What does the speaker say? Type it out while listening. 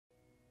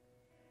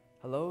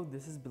Hello,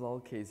 this is Bilal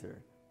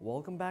Kaiser.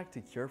 Welcome back to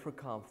Cure for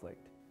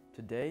Conflict.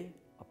 Today,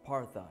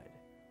 Apartheid,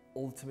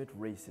 ultimate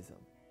racism.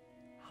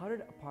 How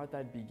did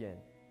apartheid begin?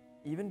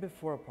 Even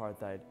before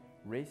apartheid,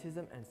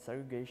 racism and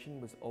segregation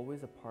was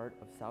always a part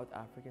of South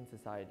African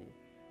society.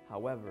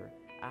 However,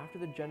 after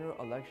the general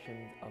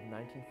elections of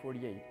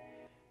 1948,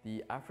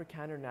 the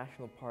Afrikaner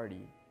National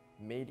Party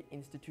made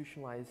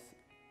institutionalized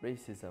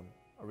racism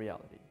a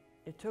reality.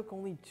 It took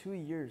only 2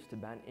 years to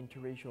ban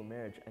interracial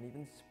marriage and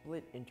even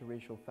split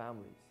interracial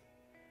families.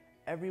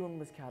 Everyone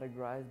was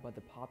categorized by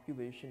the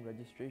Population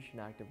Registration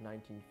Act of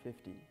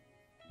 1950.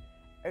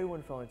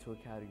 Everyone fell into a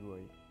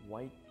category,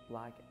 white,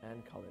 black,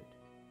 and colored.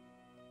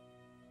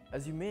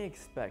 As you may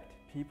expect,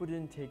 people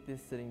didn't take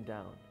this sitting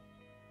down.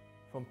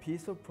 From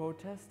peaceful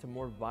protests to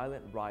more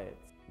violent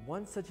riots.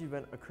 One such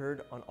event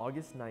occurred on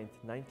August 9,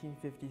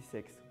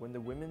 1956, when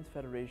the Women's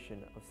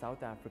Federation of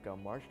South Africa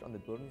marched on the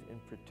buildings in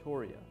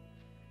Pretoria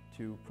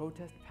to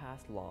protest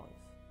past laws.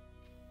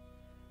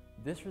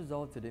 This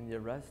resulted in the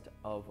arrest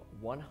of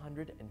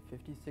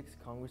 156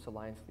 Congress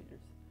Alliance leaders,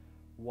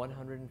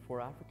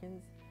 104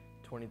 Africans,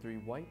 23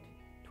 white,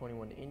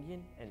 21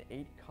 Indian, and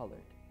 8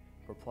 colored,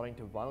 for plotting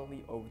to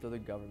violently overthrow the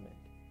government.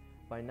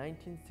 By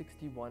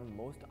 1961,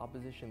 most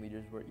opposition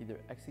leaders were either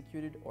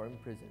executed or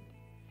imprisoned.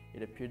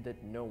 It appeared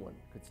that no one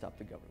could stop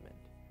the government.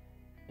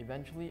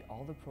 Eventually,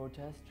 all the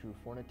protests drew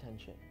foreign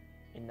attention.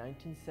 In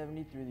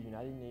 1973, the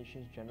United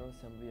Nations General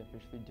Assembly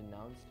officially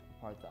denounced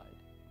apartheid.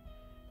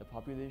 The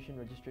Population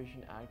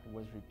Registration Act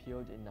was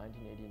repealed in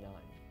 1989.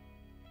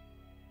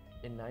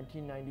 In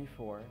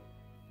 1994,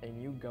 a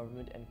new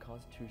government and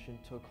constitution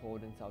took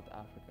hold in South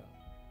Africa,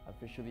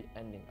 officially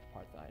ending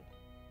apartheid.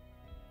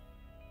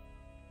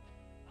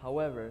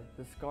 However,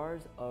 the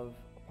scars of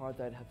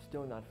apartheid have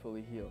still not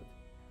fully healed.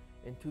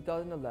 In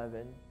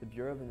 2011, the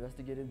Bureau of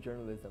Investigative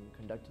Journalism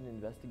conducted an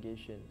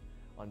investigation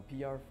on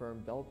PR firm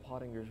Bell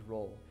Pottinger's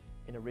role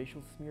in a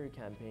racial smear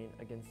campaign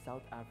against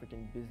South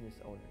African business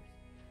owners.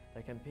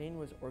 The campaign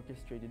was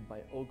orchestrated by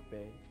Oak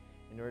Bay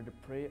in order to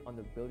prey on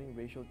the building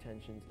racial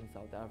tensions in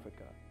South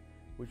Africa,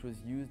 which was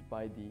used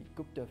by the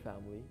Gupta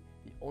family,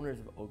 the owners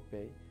of Oak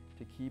Bay,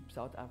 to keep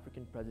South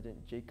African President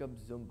Jacob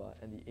Zuma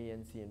and the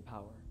ANC in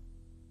power.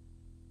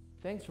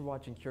 Thanks for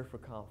watching Cure for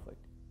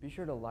Conflict. Be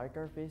sure to like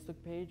our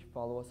Facebook page,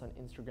 follow us on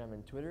Instagram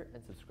and Twitter,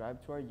 and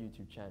subscribe to our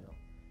YouTube channel.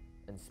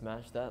 And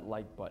smash that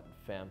like button,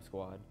 fam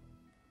squad.